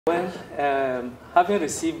Well, having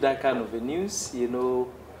received that kind of a news, you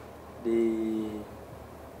know, the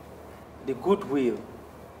goodwill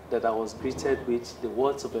that I was greeted with, the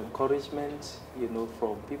words of encouragement, you know,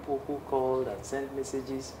 from people who called and sent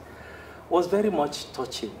messages, was very much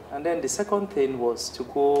touching. And then the second thing was to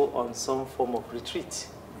go on some form of retreat.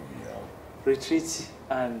 Retreat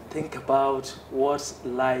and think about what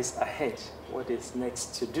lies ahead, what is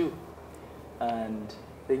next to do, and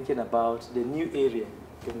thinking about the new area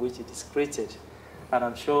in which it is created. And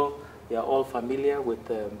I'm sure you are all familiar with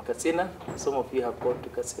Katsina. Some of you have gone to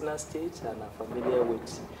Katsina State and are familiar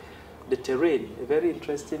with the terrain. A very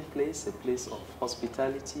interesting place, a place of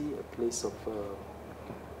hospitality, a place of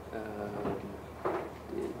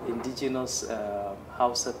indigenous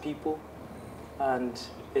Hausa people, and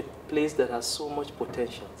a place that has so much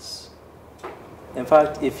potentials. In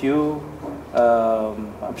fact, if you,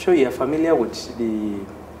 I'm sure you are familiar with the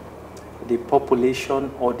population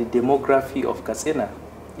or the demography of Katsina.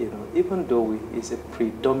 You know, even though it's a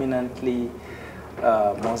predominantly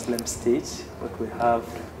Muslim state, but we have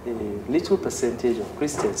a little percentage of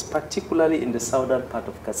Christians, particularly in the southern part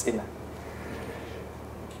of Katsina.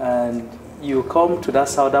 And you come to that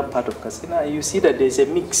southern part of Katsina, and you see that there's a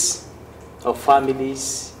mix of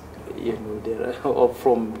families, you know, there are,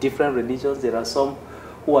 from different religions. There are some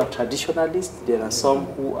who are traditionalists, there are some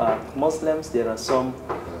who are Muslims, there are some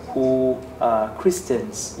who are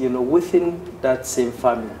Christians, you know, within that same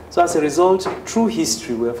family. So as a result, through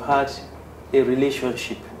history, we have had a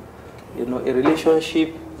relationship, you know, a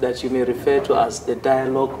relationship that you may refer to as the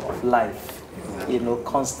dialogue of life, you know,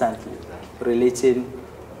 constantly relating,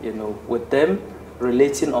 you know, with them,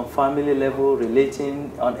 relating on family level,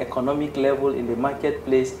 relating on economic level in the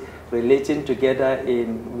marketplace, relating together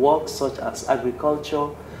in work such as agriculture,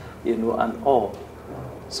 you know, and all.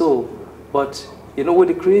 So, but, you know, with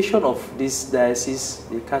the creation of this diocese,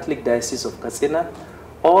 the Catholic Diocese of Katsina,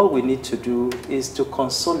 all we need to do is to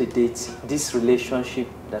consolidate this relationship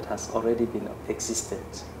that has already been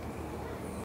existent.